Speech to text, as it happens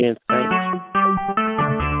Insights.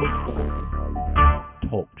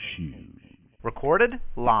 Talk shoes. Recorded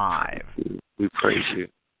live. We praise you.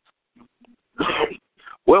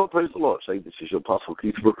 Well, praise the Lord. Say, this is your Apostle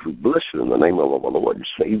Keith Brooks. We bless you in the name of our Lord and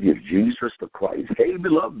Savior, Jesus the Christ. Hey,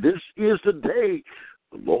 beloved, this is the day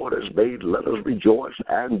the Lord has made. Let us rejoice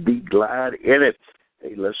and be glad in it.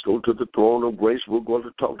 Hey, let's go to the throne of grace. We're going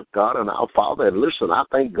to talk to God and our Father. And listen, I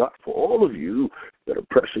thank God for all of you that are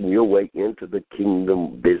pressing your way into the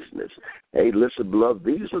kingdom business. Hey, listen, beloved,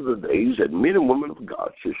 these are the days that men and women of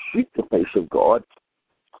God should seek the face of God.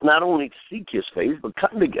 Not only seek his face, but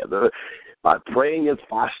come together by praying and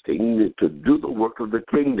fasting to do the work of the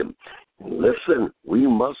kingdom. Listen, we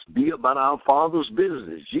must be about our Father's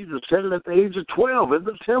business. Jesus said it at the age of 12 in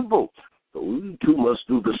the temple. So we too must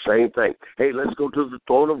do the same thing. Hey, let's go to the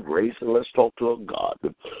throne of grace and let's talk to our God.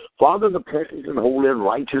 Father, in the precious and holy and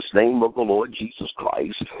righteous name of the Lord Jesus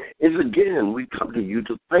Christ, is again we come to you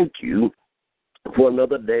to thank you for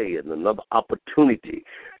another day and another opportunity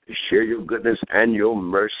to share your goodness and your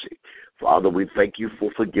mercy. Father, we thank you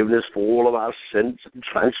for forgiveness for all of our sins,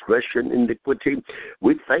 transgression, iniquity.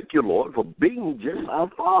 We thank you, Lord, for being just our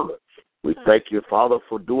Father. We thank you, Father,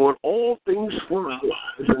 for doing all things for our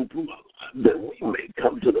lives and through our lives, that we may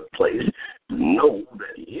come to the place to know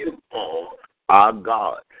that you are our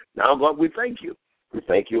God. Now, God, we thank you. We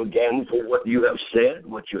thank you again for what you have said,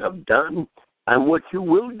 what you have done, and what you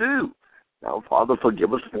will do. Now, Father,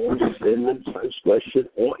 forgive us for sin and transgression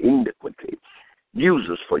or iniquity. Use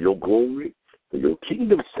us for your glory, for your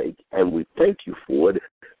kingdom's sake, and we thank you for it.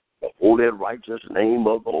 The holy and righteous name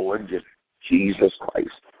of the Lord Jesus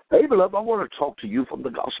Christ. Hey, beloved, I want to talk to you from the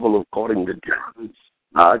Gospel according to John,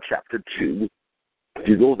 chapter 2. If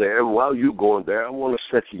you go there, while you're going there, I want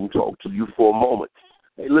to set you and talk to you for a moment.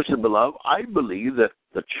 Hey, listen, beloved, I believe that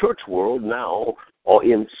the church world now are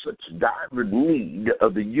in such dire need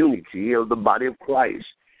of the unity of the body of Christ.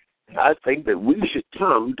 I think that we should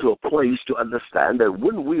come to a place to understand that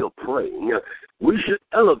when we are praying, we should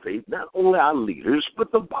elevate not only our leaders,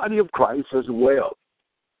 but the body of Christ as well.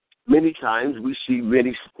 Many times we see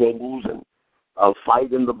many struggles and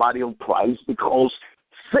fight in the body of Christ because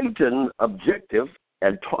Satan's objective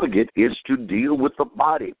and target is to deal with the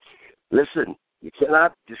body. Listen, you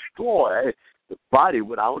cannot destroy the body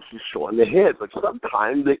without destroying the head, but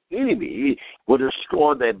sometimes the enemy will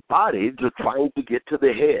destroy that body to trying to get to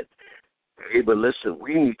the head. Hey, but listen,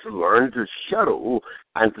 we need to learn to shuttle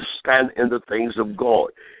and to stand in the things of God.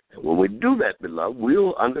 And when we do that, beloved,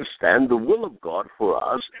 we'll understand the will of God for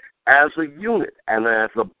us as a unit and as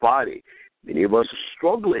a body. Many of us are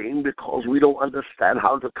struggling because we don't understand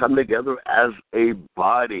how to come together as a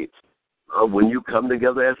body. When you come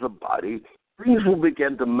together as a body, things will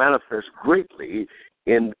begin to manifest greatly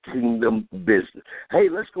in kingdom business. Hey,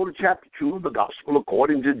 let's go to chapter 2 of the Gospel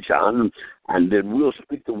according to John, and then we'll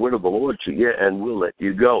speak the word of the Lord to you, and we'll let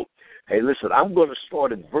you go. Hey, listen, I'm going to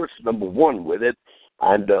start at verse number 1 with it,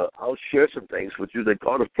 and I'll share some things with you that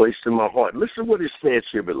God has placed in my heart. Listen what it says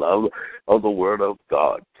here, beloved, of the word of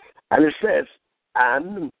God. And it says,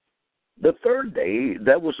 and the third day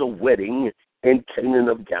there was a wedding in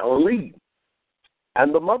Cana of Galilee,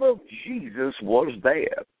 and the mother of Jesus was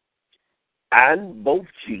there. And both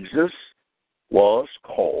Jesus was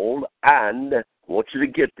called, and I want you to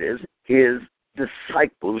get this, his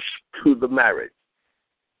disciples to the marriage.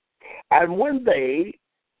 And when they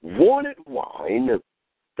wanted wine,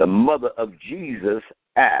 the mother of Jesus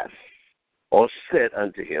asked or said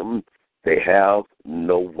unto him, they have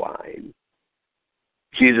no wine.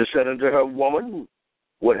 Jesus said unto her, woman,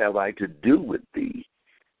 what have I to do with thee?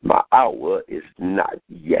 My hour is not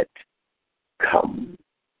yet come.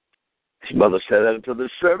 His mother said unto the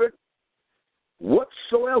servant,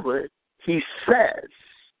 whatsoever he says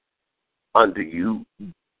unto you,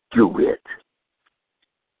 do it.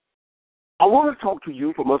 I want to talk to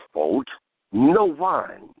you from a thought, no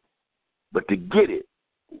wine, but to get it,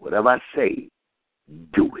 whatever I say,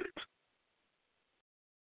 do it.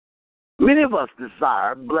 Many of us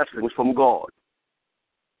desire blessings from God,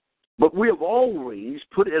 but we have always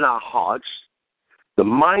put in our hearts the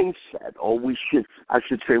mindset, or we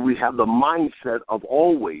have the mindset of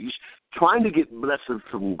always trying to get blessings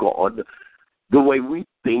from God the way we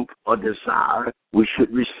think or desire we should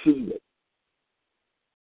receive it.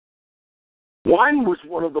 Wine was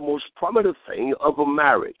one of the most prominent things of a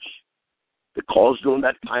marriage because during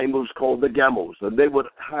that time it was called the gamos, and they would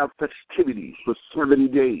have festivities for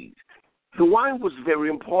 7 days. So wine was very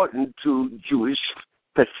important to Jewish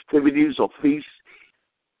festivities or feasts.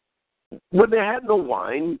 When they had no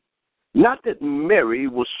wine, not that Mary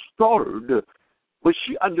was slaughtered, but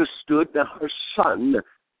she understood that her son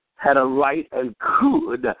had a right and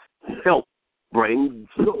could help bring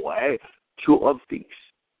joy to a feast.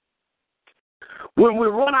 When we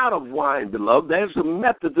run out of wine, beloved, there's a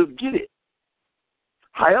method to get it.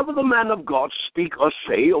 However the man of God speak or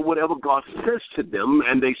say, or whatever God says to them,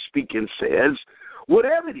 and they speak and says,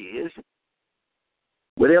 whatever it is,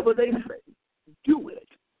 whatever they say, do it.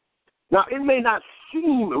 Now, it may not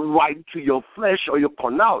seem right to your flesh or your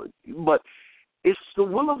carnality, but it's the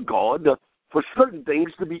will of God for certain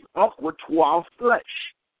things to be awkward to our flesh.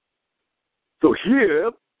 So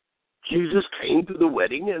here, Jesus came to the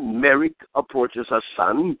wedding, and Mary approaches her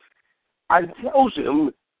son and tells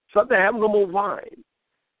him, son, they have no more wine.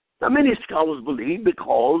 Now, many scholars believe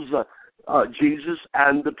because Jesus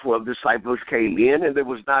and the 12 disciples came in, and they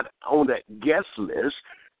was not on that guest list,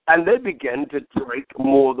 and they began to drink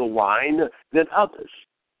more of the wine than others.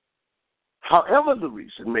 However the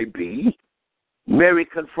reason may be, Mary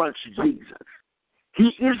confronts Jesus. He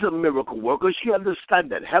is a miracle worker. She understands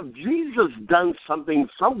that. Have Jesus done something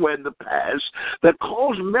somewhere in the past that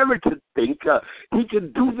caused Mary to think he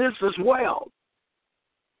can do this as well?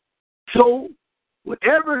 So,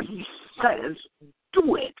 whatever he says,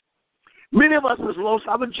 do it. Many of us have lost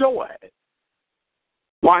our joy.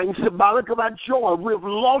 Wine symbolic of our joy. We've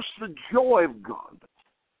lost the joy of God.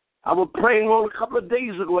 I was praying on a couple of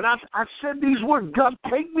days ago, and I said these words, God,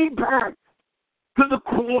 take me back to the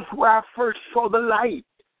cross where I first saw the light.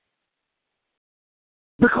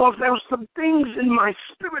 Because there were some things in my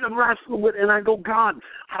spirit I'm wrestling with, and I go, God,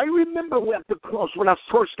 I remember at the cross when I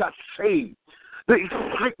first got saved, the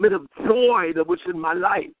excitement of joy that was in my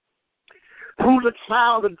life. Through the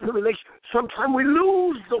trial and tribulation, sometimes we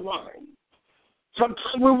lose the wine.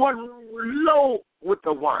 Sometimes we run low with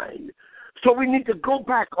the wine. So we need to go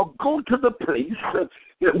back or go to the place that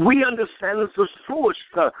we understand is the source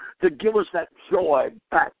to give us that joy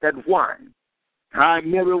back, that wine. I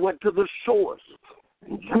never went to the source.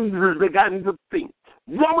 And Jesus began to think,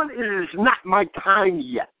 woman, it is not my time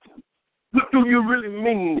yet. What do you really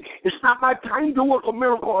mean? It's not my time to work a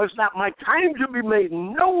miracle. It's not my time to be made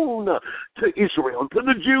known to Israel, to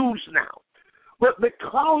the Jews now. But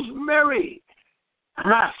because Mary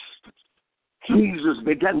asked, Jesus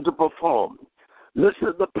began to perform.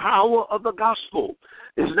 Listen, the power of the gospel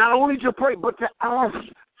is not only to pray, but to ask,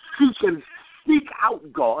 seek, and seek out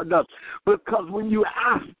God, because when you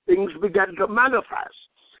ask, things begin to manifest.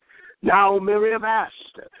 Now Mary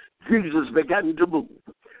asked, Jesus began to move.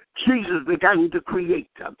 Jesus began to create.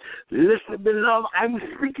 Listen, beloved, I'm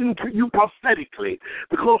speaking to you prophetically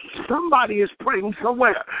because somebody is praying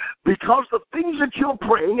somewhere. Because the things that you're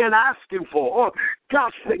praying and asking for,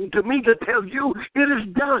 God's saying to me to tell you it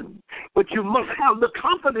is done. But you must have the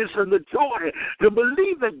confidence and the joy to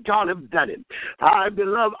believe that God has done it.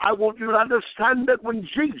 Beloved, I want you to understand that when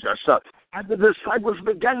Jesus and the disciples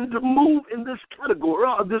began to move in this category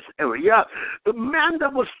or this area, the man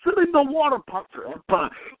that was filling the water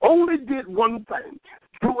pot only did one thing.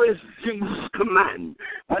 Do as Jesus' command.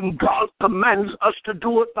 When God commands us to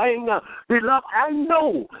do a thing, beloved, I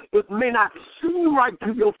know it may not seem right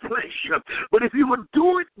to your flesh, but if you would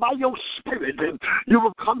do it by your spirit, you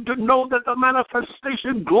will come to know that the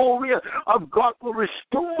manifestation glory of God will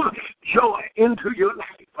restore joy into your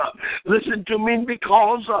life. Listen to me,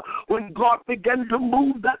 because when God began to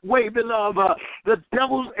move that way, beloved, the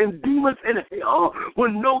devils and demons in hell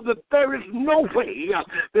will know that there is no way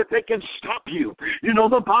that they can stop you. You know,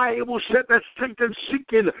 the Bible said that Satan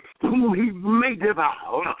seeking whom he may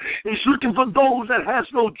devour. He's looking for those that has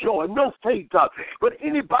no joy, no faith. But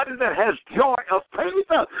anybody that has joy of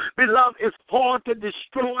faith, beloved, is hard to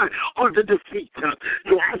destroy or to defeat.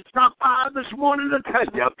 So I stopped by this morning to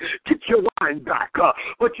tell you, get your wine back.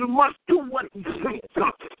 But you must do what he says.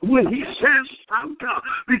 When he says shout,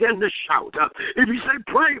 begin to shout. If you say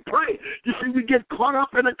pray, pray. You see, we get caught up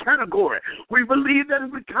in a category. We believe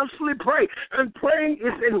that we constantly pray, and praying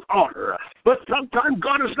is in order. But sometimes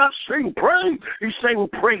God is not saying pray, he's saying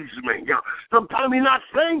praise me. Sometimes he's not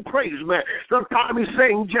saying praise me. Sometimes he's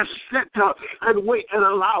saying just sit and wait and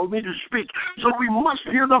allow me to speak. So we must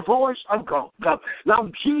hear the voice of God. Now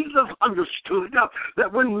Jesus understood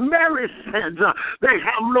that when Mary said they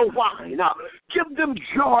have no wine, give them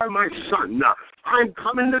joy, my son. I'm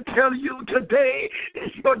coming to tell you today is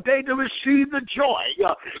your day to receive the joy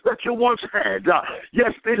that you once had.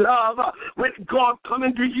 Yes, beloved, when God come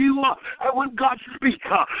into you and when God speaks,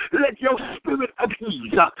 let your spirit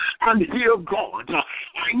appease and hear God.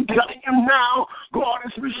 I'm telling you now, God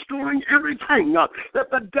is restoring everything that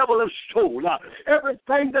the devil has stolen,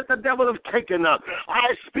 everything that the devil has taken.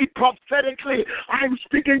 I speak prophetically. I'm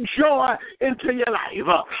speaking joy into your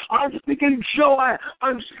life. I'm speaking joy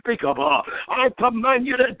unspeakable. I'm command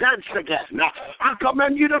you to dance again. I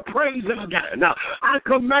command you to praise him again. I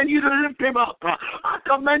command you to lift him up. I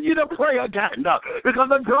command you to pray again. Because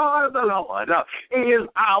the joy of the Lord is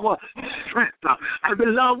our strength. And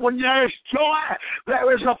beloved, when there is joy,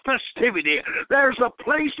 there is a festivity. There's a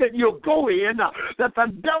place that you go in that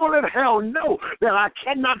the devil in hell know that I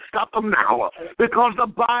cannot stop them now. Because the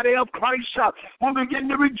body of Christ will begin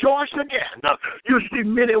to rejoice again. You see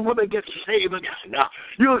men and women get saved again.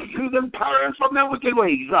 You'll see them turn from their wicked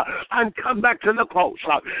ways and come back to the cross.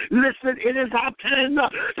 Listen, it is our time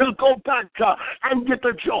to go back and get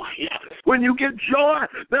the joy. When you get joy,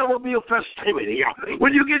 there will be a festivity.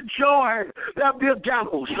 When you get joy, there will be a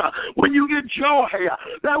gallows. When you get joy,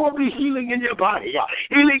 there will be healing in your body,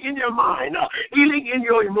 healing in your mind, healing in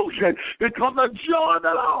your emotion. Because the joy of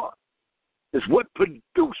the Lord is what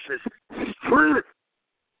produces strength.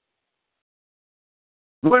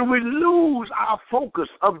 When we lose our focus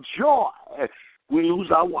of joy, we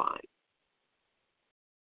lose our wine.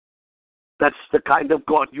 That's the kind of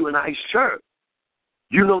God you and I serve.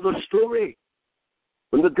 You know the story.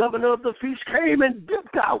 When the governor of the feast came and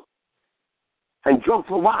dipped out and drunk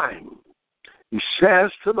the wine, he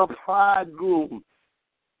says to the bridegroom,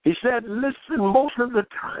 he said, listen, most of the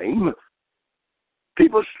time,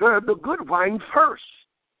 people serve the good wine first.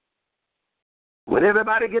 When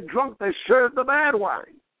everybody get drunk, they serve the bad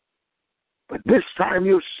wine. But this time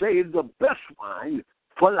you save the best wine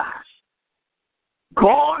for last.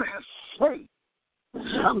 God has saved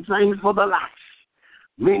some things for the last,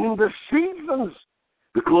 meaning the seasons,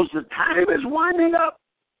 because the time is winding up.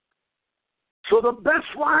 So the best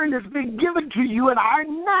wine is being given to you and I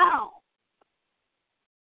now,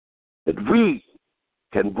 that we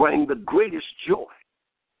can bring the greatest joy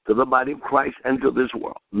to the body of Christ and to this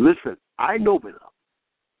world. Listen, I know, beloved,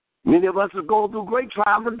 many of us have gone through great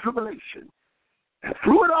trials and tribulation. And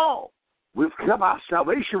through it all, we've kept our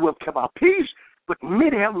salvation, we've kept our peace, but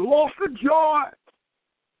many have lost the joy.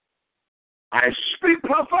 I speak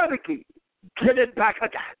prophetically. Get it back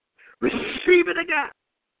again. Receive it again.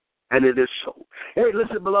 And it is so. Hey,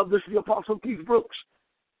 listen, beloved, this is the Apostle Keith Brooks.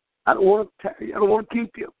 I don't want to tell you. I don't want to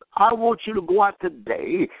keep you. I want you to go out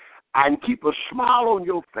today and keep a smile on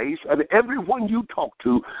your face, and everyone you talk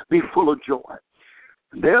to be full of joy.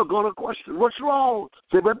 They're going to question, what's wrong?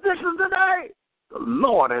 Say, but this is the day the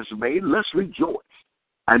Lord has made. Let's rejoice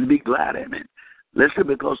and be glad in it. Listen,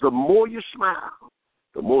 because the more you smile,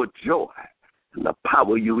 the more joy and the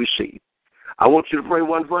power you receive. I want you to pray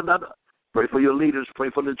one for another. Pray for your leaders. Pray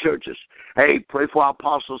for the churches. Hey, pray for our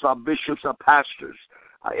apostles, our bishops, our pastors,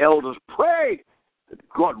 our elders. Pray that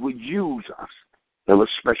God would use us in a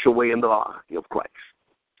special way in the body of Christ.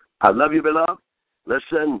 I love you, beloved.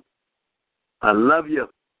 Listen, I love you.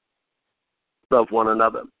 Love one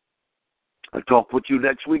another. I'll talk with you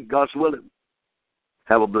next week, God's willing.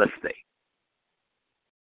 Have a blessed day.